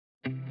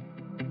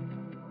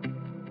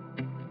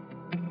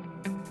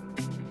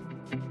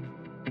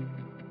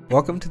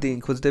Welcome to the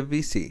Inquisitive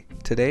VC.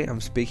 Today I'm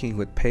speaking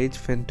with Paige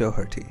Finn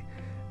Doherty.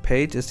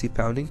 Paige is the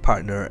founding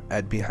partner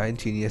at Behind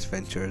Genius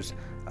Ventures,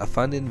 a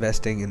fund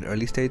investing in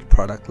early-stage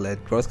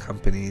product-led growth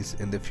companies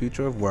in the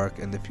future of work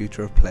and the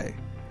future of play.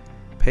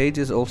 Paige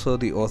is also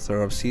the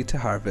author of Seed to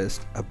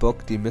Harvest, a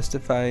book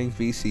demystifying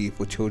VC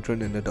for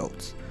children and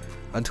adults.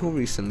 Until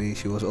recently,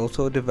 she was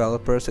also a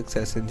developer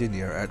success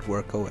engineer at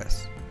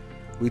WorkOS.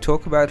 We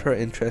talk about her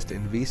interest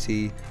in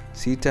VC,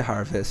 Seed to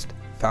Harvest,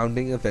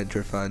 founding a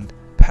venture fund,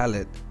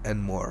 Pallet,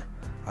 and more.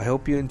 I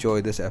hope you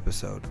enjoy this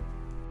episode.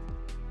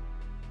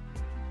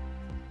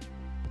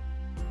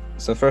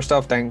 So first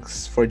off,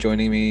 thanks for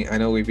joining me. I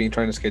know we've been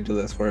trying to schedule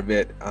this for a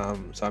bit,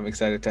 so I'm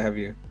excited to have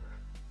you.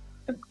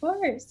 Of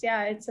course.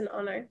 Yeah, it's an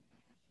honor.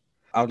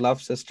 I would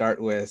love to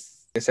start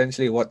with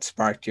essentially what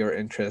sparked your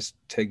interest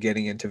to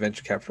getting into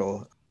venture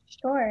capital.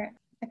 Sure.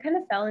 I kind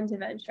of fell into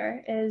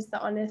venture is the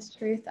honest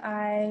truth.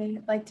 I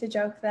like to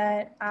joke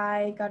that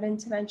I got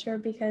into venture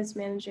because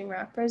managing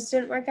rappers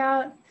didn't work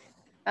out.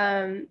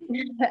 And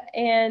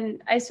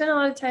I spent a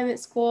lot of time at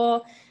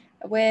school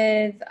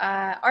with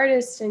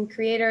artists and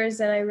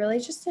creators, and I really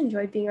just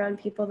enjoyed being around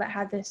people that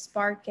had this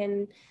spark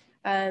and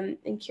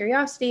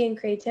curiosity and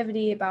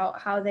creativity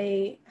about how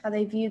they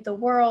viewed the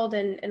world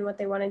and what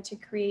they wanted to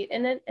create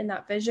in it and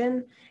that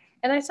vision.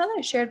 And I saw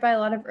that shared by a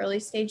lot of early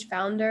stage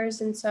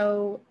founders. And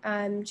so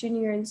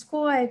junior year in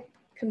school, I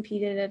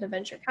competed at a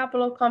venture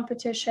capital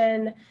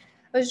competition.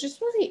 I was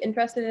just really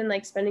interested in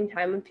like spending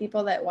time with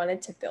people that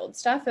wanted to build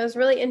stuff. It was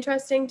really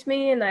interesting to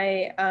me. And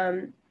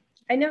I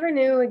never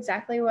knew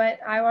exactly what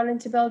I wanted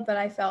to build, but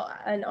I felt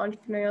an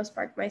entrepreneurial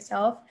spark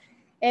myself.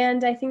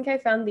 And I think I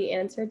found the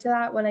answer to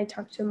that when I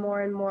talked to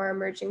more and more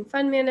emerging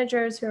fund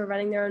managers who are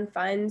running their own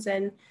funds.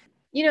 And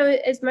you know,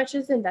 as much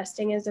as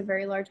investing is a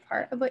very large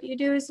part of what you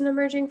do as an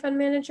emerging fund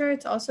manager,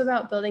 it's also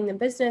about building the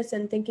business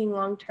and thinking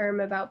long term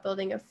about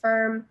building a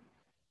firm.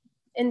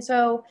 And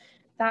so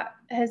that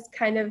has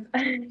kind of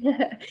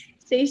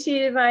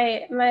satiated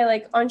my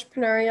like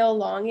entrepreneurial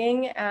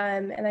longing.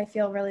 And I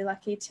feel really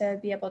lucky to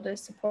be able to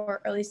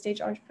support early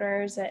stage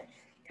entrepreneurs at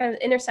kind of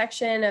the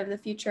intersection of the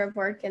future of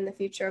work and the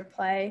future of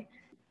play.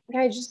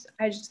 I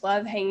just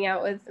love hanging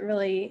out with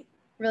really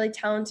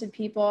talented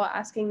people,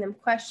 asking them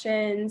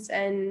questions,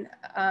 and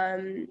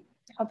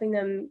helping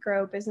them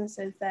grow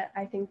businesses that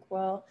I think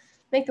will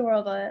make the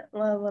world a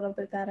little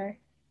bit better.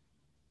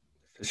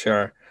 For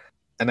sure.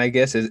 And I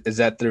guess is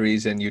that the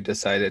reason you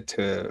decided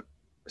to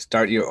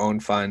start your own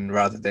fund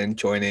rather than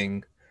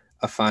joining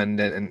a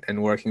fund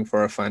and working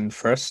for a fund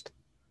first?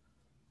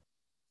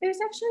 It was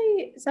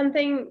actually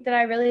something that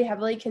I really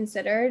heavily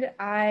considered.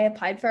 I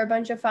applied for a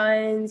bunch of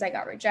funds. I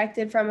got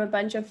rejected from a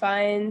bunch of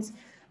funds.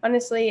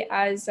 Honestly,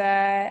 as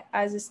a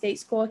state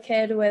school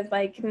kid with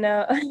like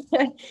no,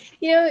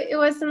 it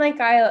wasn't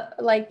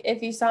like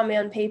if you saw me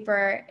on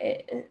paper,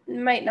 it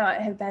might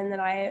not have been that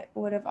I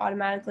would have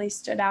automatically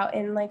stood out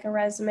in like a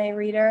resume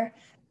reader.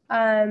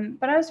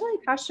 But I was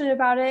really passionate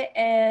about it,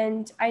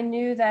 and I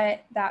knew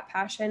that that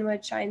passion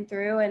would shine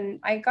through. And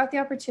I got the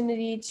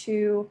opportunity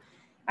to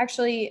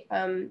actually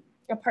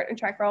a partner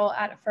track role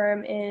at a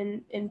firm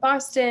in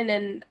Boston,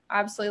 and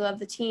absolutely love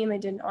the team. I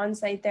did an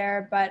on-site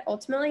there, but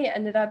ultimately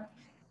ended up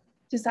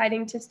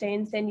deciding to stay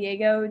in San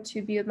Diego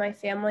to be with my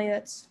family.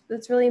 That's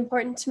really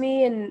important to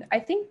me. And I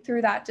think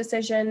through that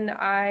decision,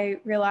 I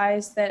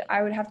realized that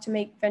I would have to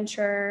make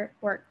venture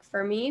work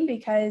for me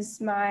because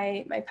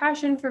my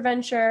passion for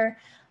venture,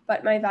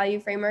 but my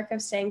value framework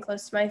of staying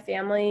close to my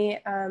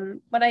family,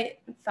 what I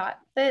thought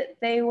that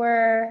they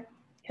were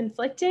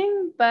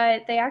conflicting,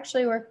 but they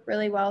actually work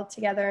really well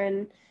together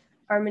in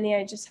harmony.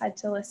 I just had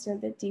to listen a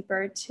bit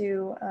deeper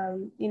to,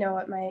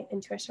 what my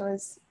intuition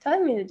was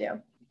telling me to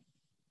do.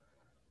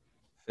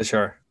 For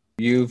sure.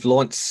 You've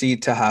launched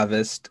Seed to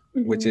Harvest,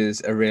 which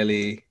is a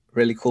really,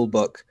 really cool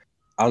book.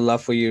 I'd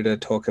love for you to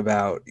talk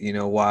about,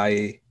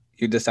 why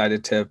you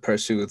decided to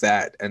pursue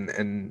that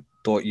and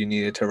thought you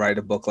needed to write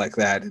a book like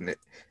that, and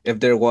if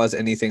there was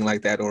anything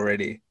like that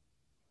already.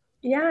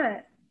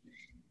 Yeah.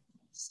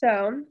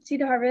 So, Seed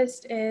to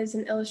Harvest is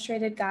an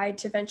illustrated guide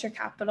to venture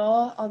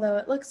capital. Although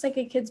it looks like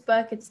a kid's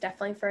book, it's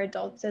definitely for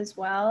adults as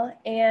well.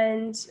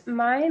 And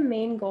my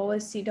main goal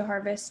with Seed to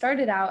Harvest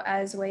started out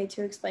as a way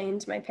to explain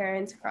to my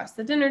parents across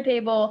the dinner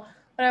table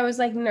what I was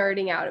like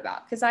nerding out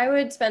about. Because I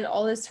would spend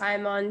all this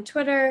time on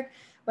Twitter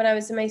when I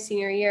was in my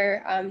senior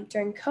year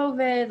during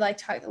COVID, like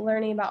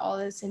learning about all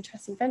this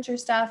interesting venture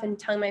stuff and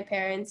telling my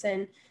parents.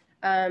 And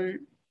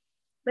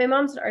my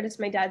mom's an artist,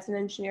 my dad's an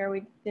engineer.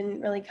 We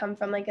didn't really come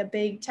from like a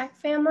big tech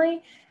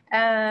family.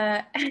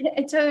 And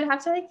so I would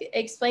have to like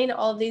explain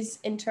all of these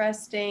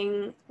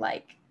interesting,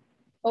 like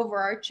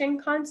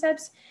overarching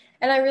concepts.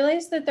 And I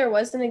realized that there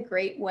wasn't a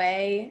great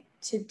way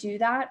to do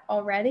that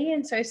already.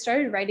 And so I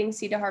started writing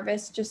Seed to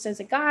Harvest just as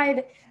a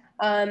guide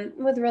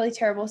with really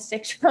terrible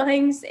stick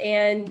drawings.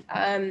 And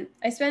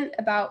I spent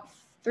about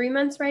 3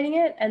 months writing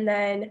it. And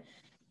then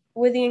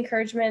with the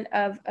encouragement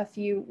of a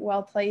few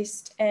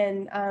well-placed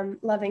and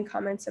loving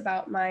comments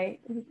about my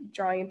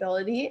drawing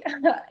ability,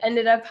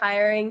 ended up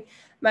hiring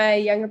my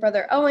younger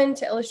brother Owen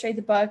to illustrate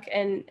the book,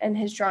 and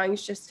his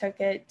drawings just took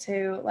it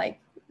to, like,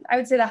 I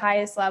would say the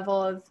highest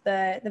level of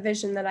the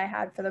vision that I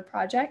had for the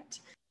project.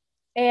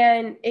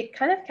 And it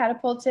kind of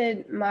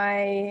catapulted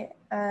my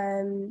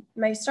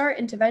my start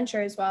into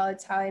venture as well.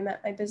 It's how I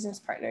met my business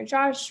partner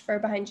Josh for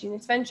Behind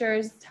Genius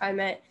Ventures. It's how I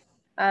met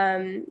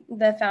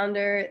the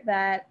founder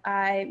that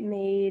I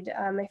made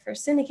my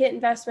first syndicate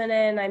investment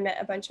in. I met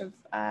a bunch of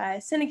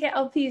syndicate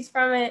LPs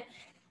from it.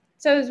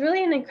 So it was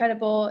really an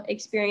incredible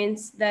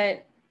experience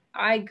that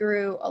I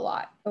grew a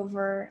lot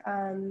over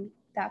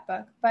that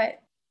book.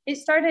 But it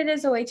started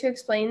as a way to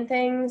explain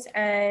things.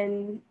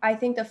 And I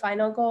think the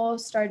final goal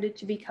started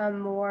to become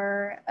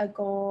more a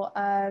goal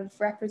of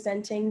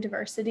representing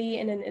diversity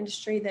in an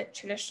industry that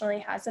traditionally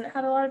hasn't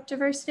had a lot of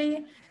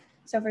diversity.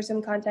 So for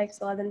some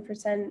context,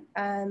 11%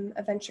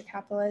 of venture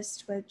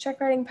capitalists with check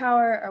writing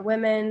power are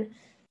women.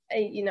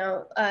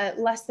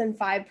 Less than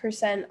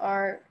 5%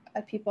 are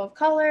people of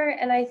color.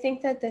 And I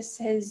think that this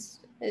has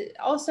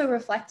also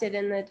reflected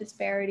in the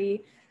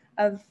disparity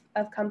of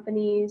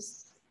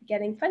companies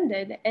getting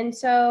funded. And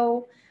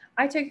so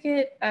I took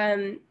it,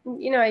 I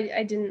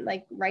didn't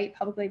like write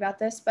publicly about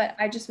this, but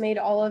I just made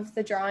all of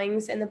the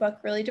drawings in the book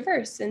really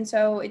diverse. And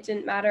so it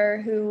didn't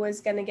matter who was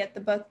going to get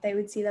the book, they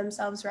would see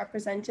themselves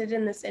represented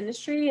in this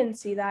industry and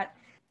see that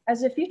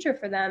as a future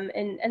for them.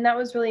 And that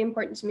was really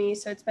important to me.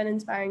 So it's been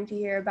inspiring to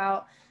hear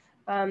about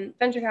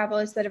venture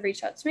capitalists that have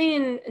reached out to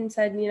me and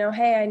said,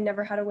 hey, I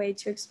never had a way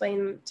to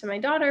explain to my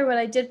daughter what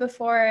I did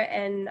before.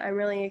 And I'm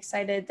really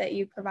excited that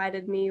you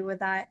provided me with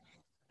that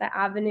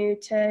avenue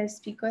to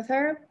speak with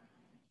her.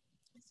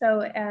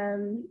 So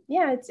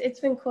it's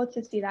been cool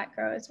to see that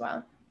grow as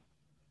well.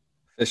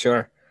 For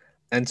sure.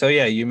 And so,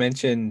 yeah, you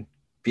mentioned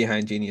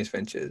Behind Genius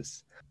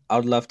Ventures. I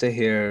would love to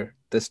hear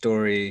the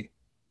story,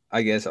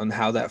 I guess, on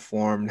how that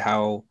formed,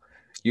 how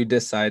you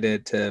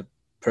decided to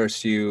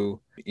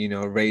pursue,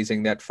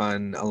 raising that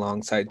fund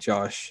alongside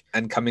Josh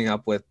and coming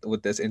up with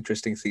this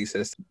interesting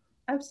thesis.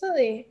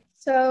 Absolutely.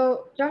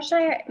 So Josh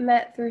and I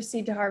met through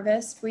Seed to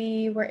Harvest.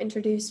 We were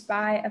introduced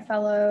by a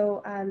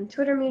fellow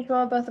Twitter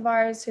mutual, both of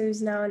ours,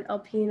 who's now an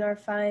LP in our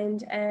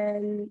fund.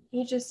 And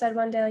he just said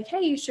one day, like, hey,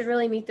 you should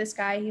really meet this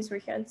guy. He's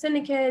working on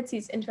syndicates.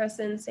 He's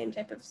interested in the same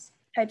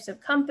types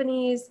of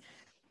companies.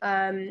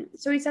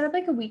 So we set up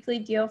like a weekly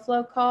deal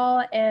flow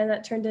call, and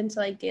that turned into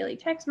like daily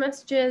text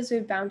messages.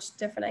 We'd bounce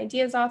different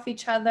ideas off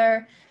each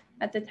other.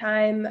 At the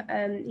time,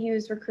 he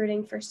was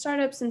recruiting for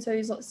startups, and so he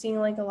was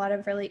seeing like a lot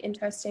of really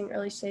interesting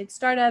early stage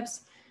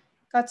startups.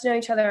 Got to know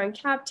each other on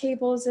cap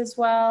tables as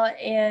well,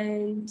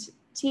 and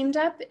teamed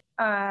up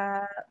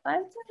I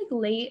would say like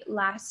late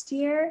last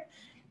year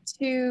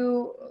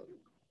to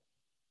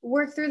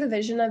work through the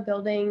vision of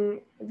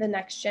building the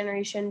next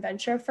generation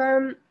venture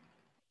firm.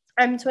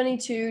 I'm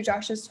 22,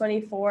 Josh is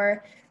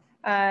 24.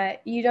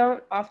 You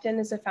don't often,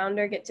 as a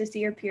founder, get to see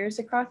your peers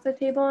across the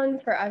table.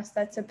 And for us,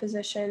 that's a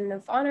position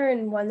of honor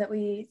and one that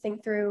we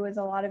think through with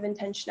a lot of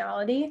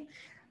intentionality.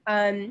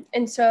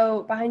 And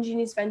so Behind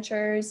Genius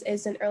Ventures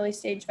is an early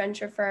stage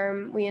venture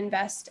firm. We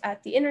invest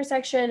at the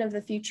intersection of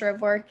the future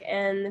of work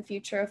and the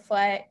future of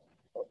play.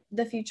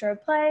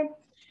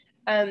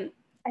 I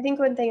think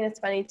one thing that's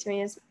funny to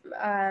me is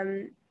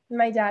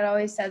my dad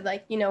always said,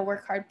 like,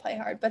 work hard, play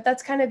hard. But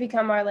that's kind of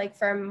become our like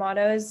firm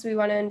mottos. We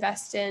want to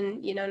invest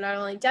in, not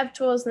only dev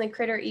tools in the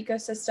creator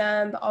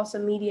ecosystem, but also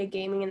media,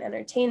 gaming, and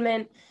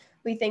entertainment.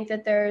 We think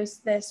that there's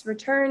this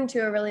return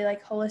to a really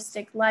like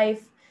holistic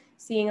life,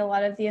 seeing a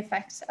lot of the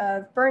effects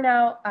of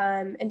burnout.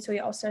 And so we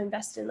also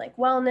invest in like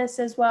wellness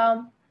as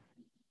well.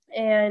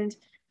 And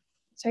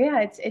so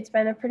yeah, it's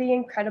been a pretty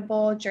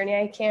incredible journey.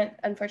 I can't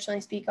unfortunately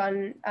speak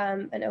on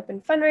an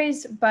open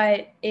fundraise,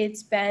 but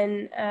it's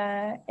been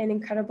an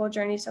incredible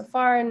journey so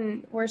far,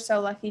 and we're so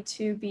lucky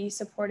to be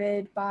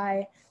supported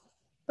by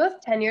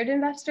both tenured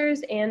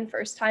investors and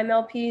first-time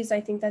LPs. I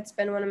think that's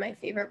been one of my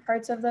favorite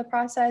parts of the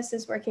process,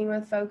 is working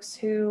with folks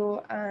who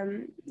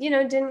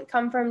didn't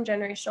come from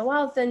generational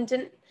wealth and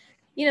didn't,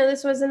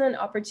 this wasn't an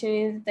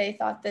opportunity that they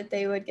thought that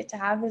they would get to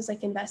have, as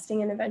like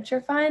investing in a venture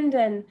fund.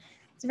 And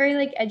it's a very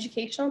like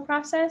educational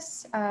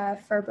process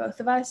for both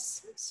of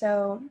us.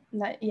 So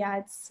that,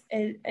 yeah,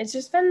 it's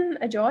just been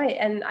a joy.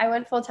 And I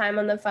went full time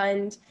on the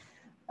fund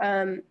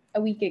a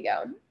week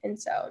ago, and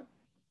so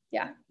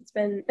yeah, it's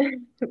been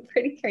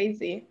pretty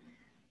crazy.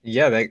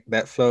 Yeah,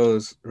 that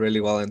flows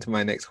really well into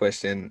my next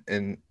question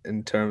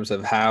in terms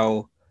of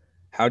how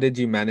did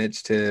you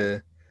manage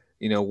to,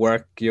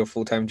 work your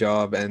full-time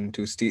job and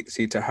to see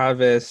to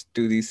harvest,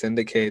 do these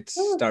syndicates,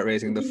 start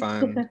raising the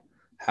fund?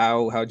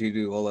 How do you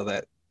do all of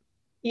that?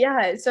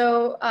 Yeah.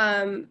 So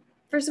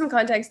for some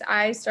context,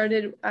 I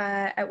started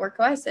at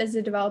WorkOS as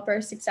a developer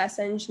success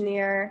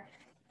engineer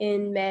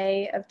in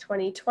May of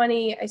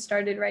 2020. I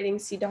started writing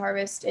Seed to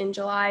Harvest in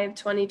July of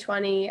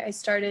 2020. I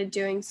started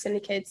doing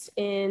syndicates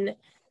in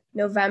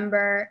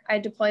November. I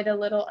deployed a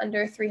little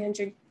under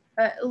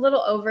a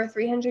little over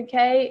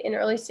 300K in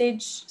early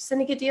stage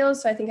syndicate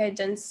deals. So I think I'd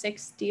done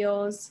 6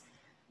 deals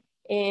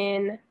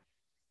in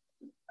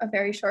a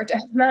very short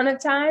amount of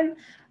time.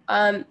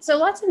 So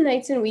lots of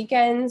nights and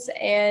weekends,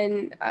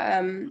 and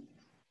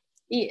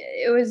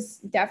it was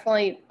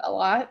definitely a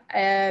lot.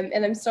 And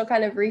I'm still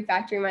kind of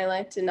refactoring my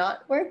life to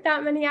not work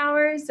that many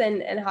hours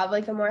and have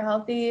like a more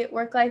healthy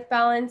work-life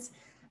balance.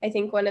 I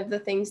think one of the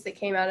things that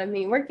came out of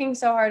me working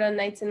so hard on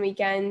nights and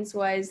weekends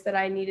was that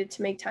I needed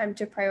to make time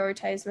to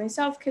prioritize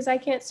myself, because I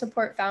can't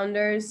support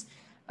founders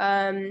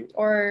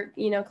or,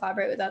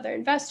 collaborate with other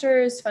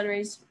investors,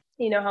 fundraise,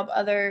 help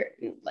other,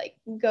 like,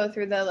 go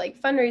through the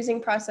like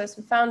fundraising process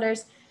with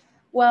founders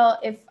well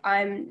if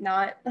I'm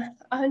not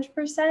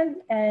 100%.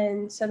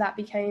 And so that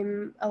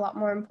became a lot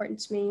more important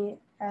to me.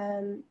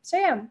 So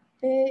yeah,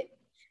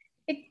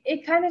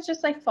 it kind of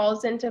just like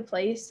falls into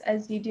place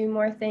as you do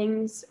more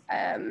things.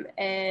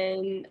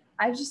 And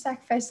I've just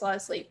sacrificed a lot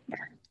of sleep.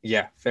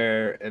 Yeah,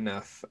 fair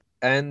enough.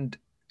 And,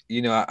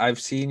 I've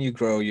seen you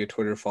grow your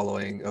Twitter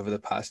following over the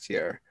past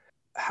year.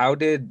 How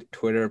did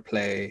Twitter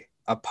play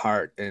a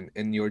part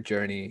in your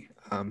journey?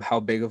 How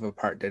big of a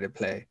part did it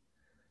play?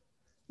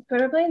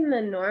 Twitter played an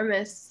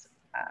enormous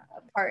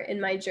part in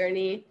my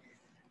journey.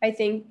 I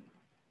think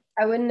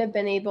I wouldn't have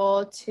been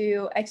able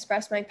to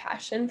express my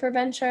passion for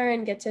venture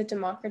and get to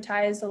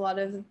democratize a lot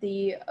of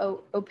the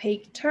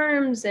opaque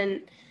terms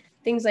and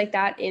things like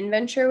that in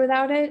venture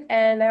without it.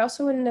 And I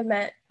also wouldn't have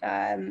met,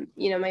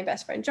 my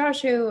best friend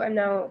Josh, who I'm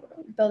now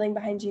building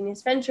Behind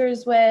Genius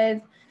Ventures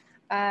with.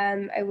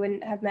 I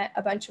wouldn't have met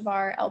a bunch of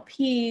our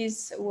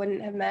LPs,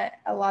 wouldn't have met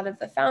a lot of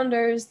the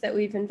founders that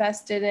we've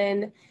invested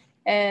in.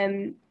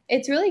 And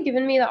it's really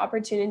given me the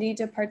opportunity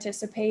to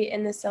participate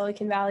in the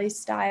Silicon Valley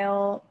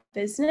style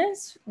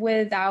business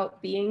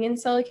without being in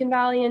Silicon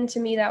Valley. And to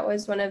me, that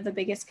was one of the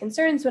biggest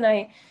concerns when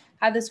I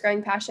had this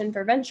growing passion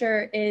for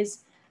venture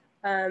is,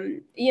 I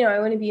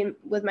want to be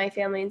with my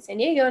family in San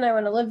Diego and I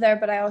want to live there,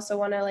 but I also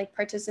want to like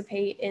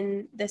participate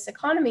in this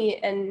economy,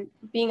 and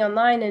being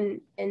online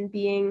and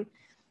being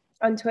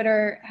on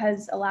Twitter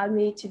has allowed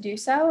me to do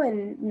so.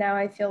 And now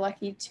I feel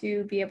lucky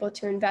to be able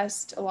to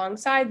invest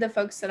alongside the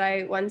folks that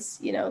I once,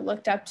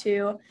 looked up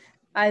to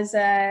as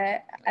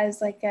a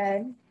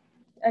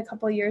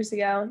couple of years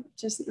ago,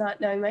 just not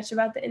knowing much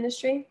about the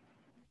industry.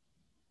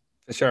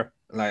 For sure.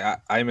 Like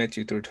I met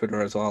you through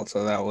Twitter as well,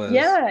 so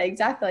Yeah,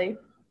 exactly.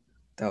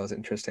 that was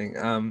interesting.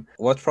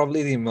 What's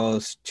probably the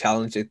most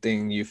challenging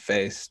thing you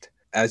faced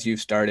as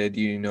you've started,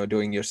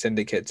 doing your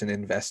syndicates and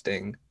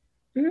investing?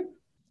 Mm-hmm.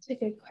 That's a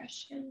good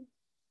question.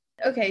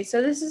 Okay,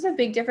 so this is a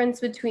big difference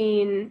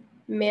between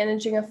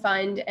managing a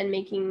fund and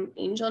making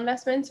angel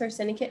investments or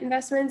syndicate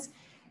investments.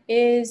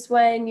 Is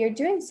when you're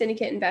doing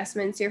syndicate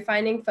investments, you're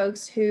finding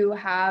folks who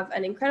have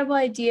an incredible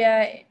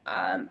idea,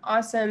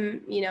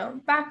 awesome,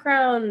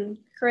 background,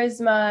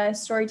 charisma,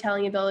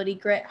 storytelling ability,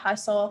 grit,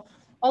 hustle,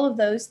 all of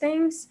those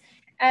things.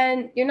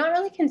 And you're not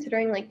really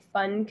considering like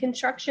fund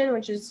construction,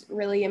 which is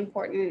really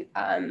important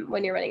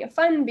when you're running a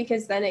fund,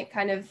 because then it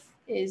kind of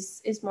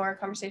is more a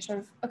conversation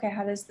of, okay,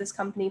 how does this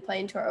company play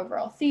into our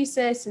overall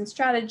thesis and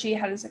strategy?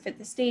 How does it fit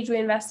the stage we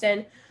invest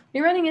in?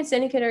 When you're running a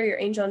syndicate or you're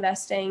angel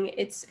investing,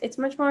 it's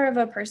much more of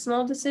a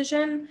personal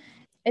decision.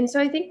 And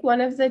so I think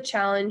one of the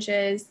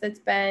challenges that's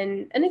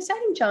been an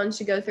exciting challenge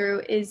to go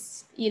through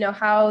is,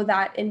 how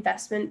that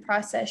investment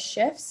process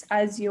shifts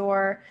as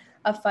you're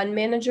a fund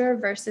manager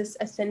versus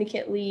a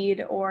syndicate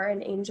lead or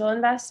an angel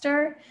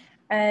investor.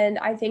 And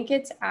I think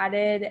it's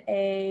added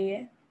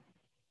a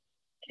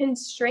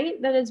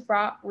constraint that has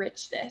brought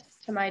richness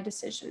to my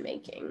decision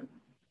making,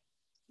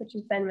 which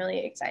has been really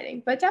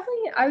exciting. But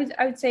definitely,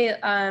 I would say,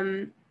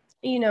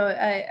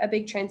 a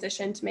big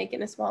transition to make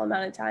in a small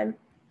amount of time.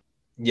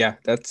 Yeah,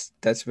 that's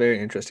a very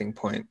interesting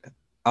point.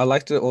 I'd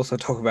like to also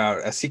talk about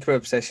a secret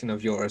obsession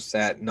of yours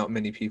that not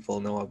many people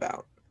know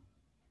about.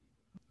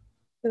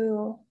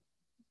 Ooh,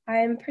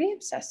 I'm pretty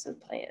obsessed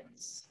with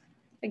plants,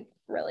 like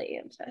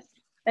really obsessed.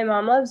 My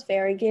mom loves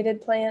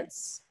variegated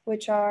plants,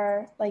 which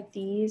are like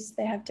these.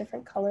 They have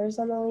different colors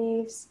on the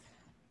leaves.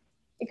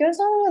 It goes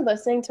along with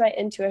listening to my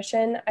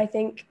intuition. I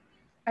think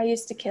I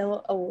used to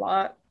kill a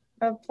lot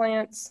of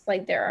plants.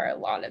 Like there are a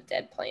lot of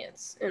dead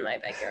plants in my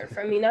backyard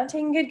from me not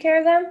taking good care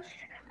of them.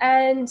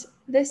 And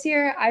this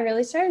year I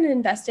really started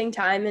investing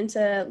time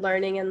into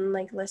learning and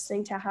like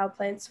listening to how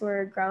plants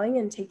were growing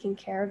and taking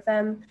care of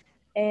them.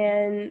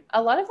 And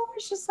a lot of it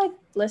was just like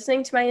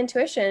listening to my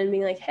intuition and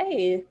being like,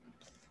 hey,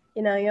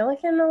 you're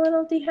looking a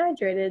little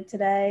dehydrated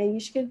today. You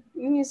should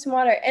use some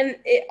water. And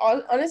it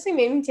honestly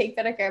made me take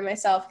better care of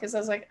myself, because I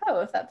was like,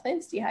 oh, if that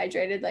plant's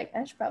dehydrated, like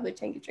I should probably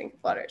take a drink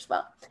of water as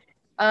well.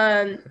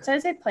 So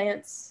I'd say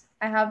plants.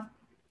 I have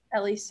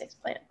at least 6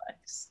 plant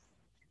books.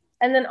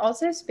 And then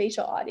also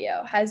spatial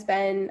audio has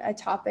been a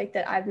topic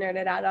that I've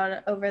nerded out on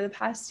over the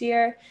past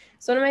year.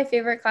 It's one of my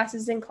favorite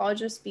classes in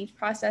college was speech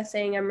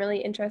processing. I'm really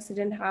interested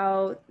in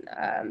how,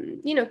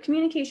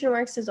 communication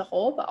works as a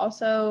whole, but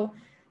also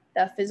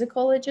the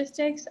physical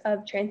logistics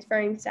of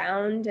transferring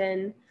sound.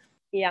 And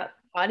yeah,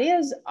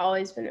 Audio's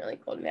always been really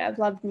cool to me. I've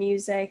loved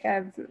music.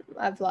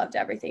 I've loved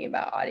everything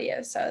about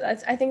audio. So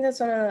I think that's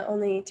one of the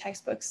only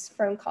textbooks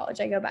from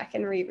college I go back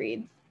and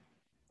reread.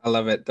 I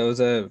love it.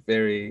 Those are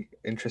very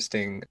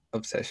interesting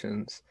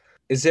obsessions.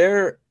 Is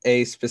there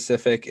a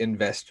specific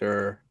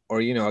investor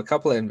or, a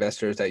couple of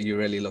investors that you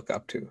really look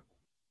up to?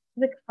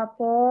 The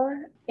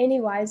couple, Andy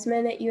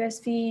Wiseman at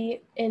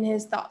USV, in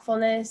his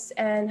thoughtfulness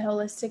and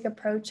holistic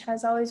approach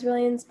has always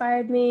really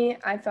inspired me.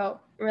 I felt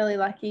really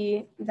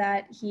lucky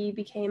that he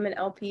became an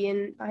LP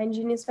in Behind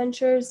Genius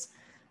Ventures.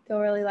 Feel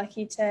really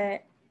lucky to,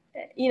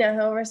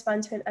 he'll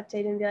respond to an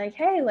update and be like,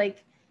 hey,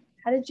 like,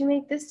 how did you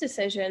make this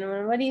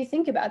decision? What do you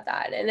think about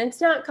that? And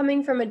it's not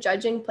coming from a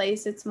judging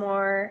place. It's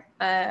more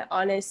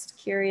honest,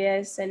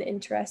 curious, and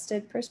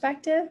interested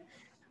perspective,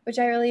 which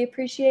I really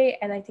appreciate.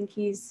 And I think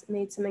he's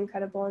made some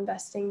incredible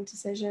investing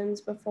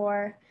decisions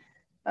before.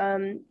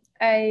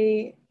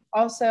 I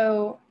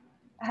also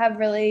have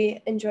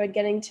really enjoyed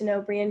getting to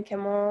know Brian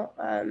Kimmel.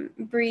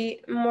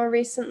 Brie, more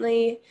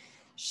recently,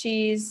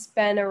 she's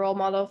been a role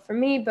model for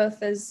me,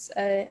 both as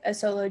a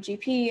solo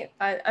GP.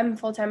 I'm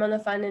full-time on the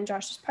fund and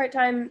Josh is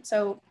part-time,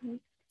 so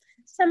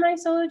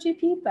semi-solo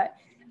GP, but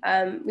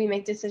we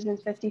make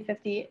decisions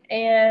 50-50.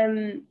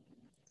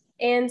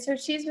 And so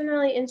she's been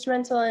really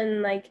instrumental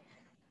in like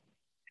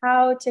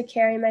how to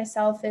carry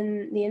myself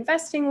in the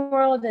investing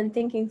world and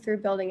thinking through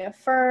building a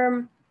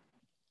firm,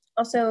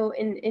 also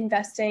in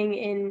investing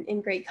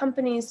in great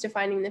companies,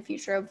 defining the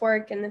future of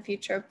work and the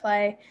future of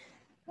play.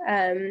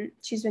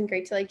 She's been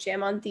great to like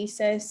jam on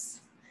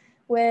thesis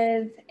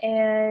with.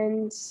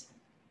 And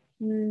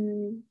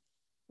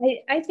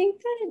I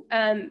think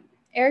that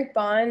Eric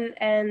Bond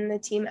and the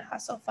team at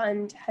Hustle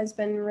Fund has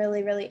been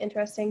really, really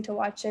interesting to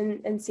watch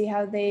and see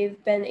how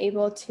they've been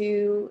able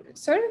to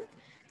sort of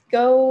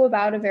go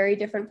about a very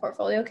different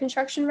portfolio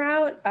construction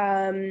route,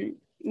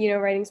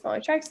 writing smaller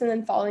checks and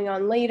then following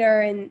on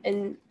later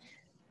and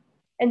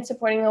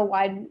supporting a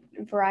wide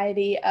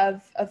variety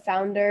of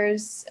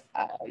founders,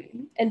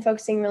 and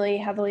focusing really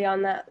heavily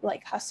on that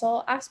like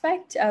hustle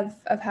aspect of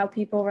how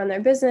people run their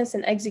business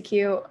and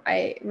execute.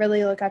 I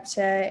really look up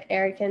to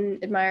Eric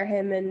and admire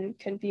him and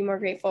couldn't be more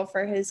grateful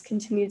for his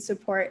continued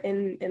support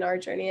in our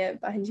journey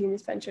at Behind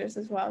Genius Ventures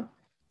as well.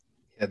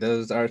 Yeah,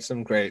 those are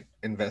some great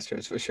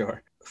investors for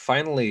sure.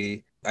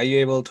 Finally, are you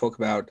able to talk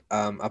about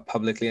a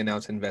publicly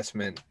announced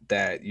investment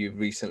that you've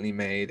recently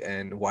made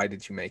and why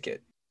did you make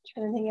it?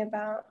 Trying to think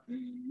about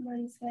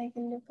ones that I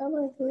can do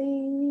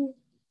publicly.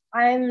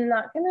 I'm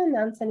not going to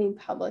announce any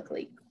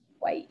publicly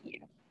quite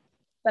yet,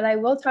 but I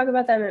will talk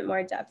about them in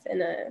more depth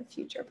in a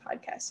future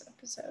podcast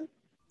episode.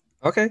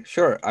 Okay,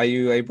 sure. Are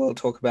you able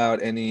to talk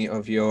about any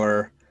of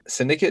your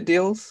syndicate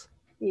deals?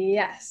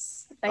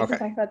 Yes, I can Okay.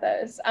 talk about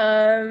those.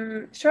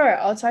 Sure,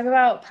 I'll talk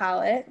about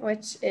Pallet,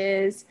 which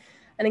is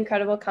an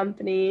incredible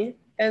company.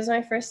 It was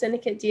my first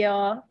syndicate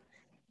deal.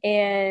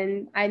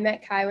 And I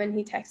met Kai when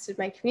he texted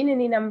my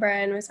community number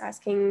and was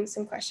asking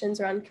some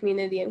questions around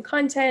community and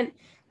content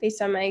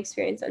based on my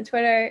experience on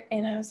Twitter.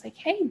 And I was like,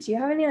 hey, do you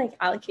have any like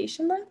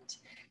allocation left?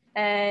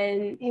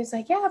 And he was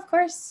like, yeah, of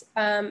course.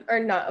 Or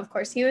not, of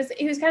course. He was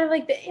kind of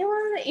like the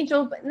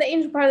angel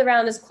part of the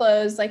round is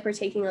closed. Like we're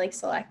taking like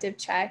selective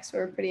checks.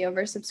 We're pretty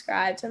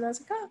oversubscribed. And I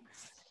was like, oh.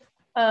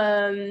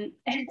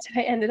 And so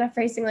I ended up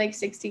raising like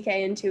 60K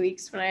in 2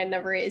 weeks when I had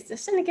never raised a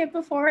syndicate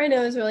before. And it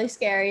was really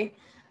scary.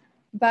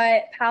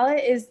 But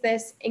Pallet is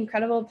this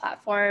incredible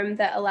platform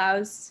that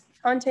allows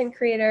content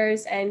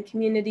creators and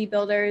community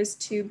builders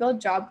to build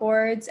job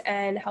boards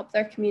and help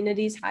their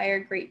communities hire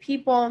great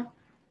people.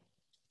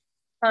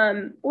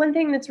 One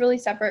thing that's really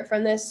separate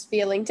from this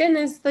via LinkedIn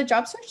is the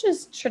job search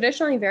is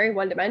traditionally very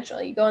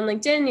one-dimensional. You go on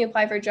LinkedIn, you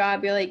apply for a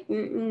job, you're like,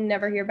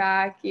 never hear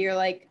back. You're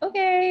like,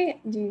 okay,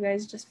 do you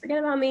guys just forget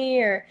about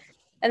me?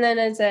 And then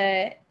as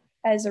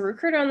a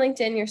recruiter on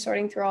LinkedIn, you're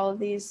sorting through all of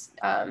these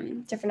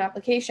different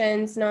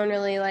applications. No one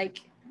really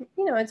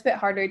it's a bit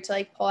harder to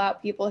like pull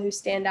out people who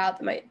stand out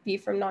that might be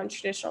from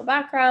non-traditional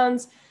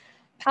backgrounds.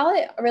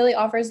 Pallet really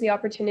offers the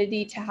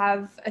opportunity to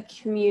have a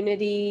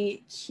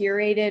community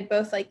curated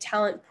both like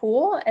talent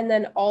pool and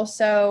then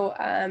also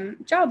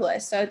job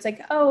list. So it's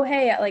like, oh,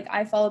 hey, like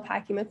I follow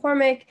Packy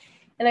McCormick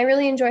and I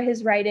really enjoy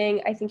his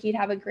writing. I think he'd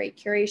have a great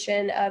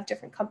curation of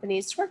different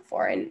companies to work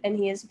for. And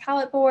he has a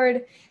Pallet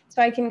board.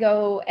 So I can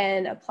go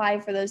and apply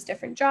for those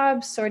different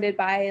jobs sorted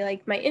by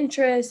like my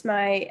interests,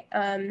 my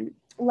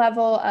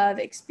level of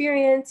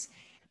experience.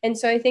 And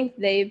so I think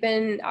they've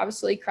been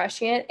absolutely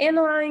crushing it and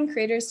allowing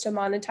creators to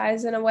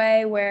monetize in a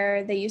way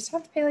where they used to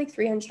have to pay like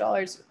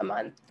 $300 a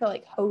month to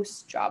like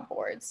host job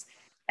boards.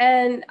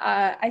 And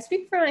I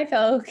speak for my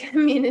fellow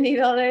community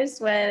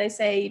builders when I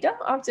say you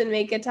don't often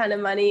make a ton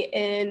of money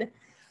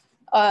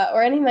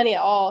or any money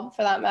at all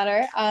for that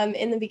matter,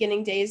 in the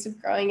beginning days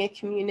of growing a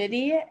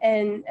community.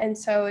 And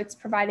so it's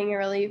providing a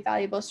really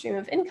valuable stream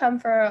of income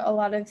for a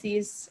lot of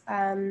these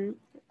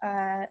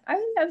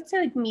I would say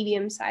like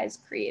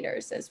medium-sized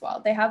creators as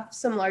well. They have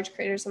some large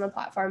creators on the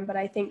platform, but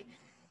I think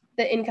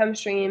the income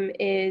stream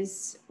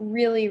is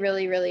really,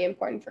 really, really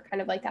important for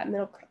kind of like that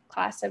middle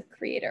class of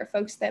creator,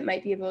 folks that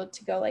might be able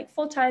to go like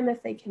full-time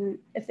if they can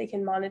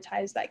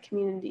monetize that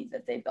community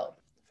that they built.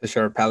 For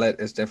sure. Pallet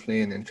is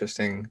definitely an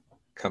interesting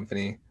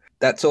company.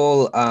 That's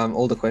all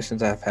the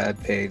questions I've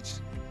had, Paige.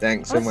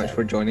 Thanks so much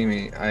for joining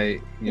me. I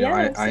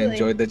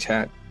enjoyed the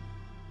chat.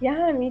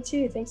 Yeah, me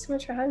too. Thanks so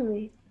much for having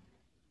me.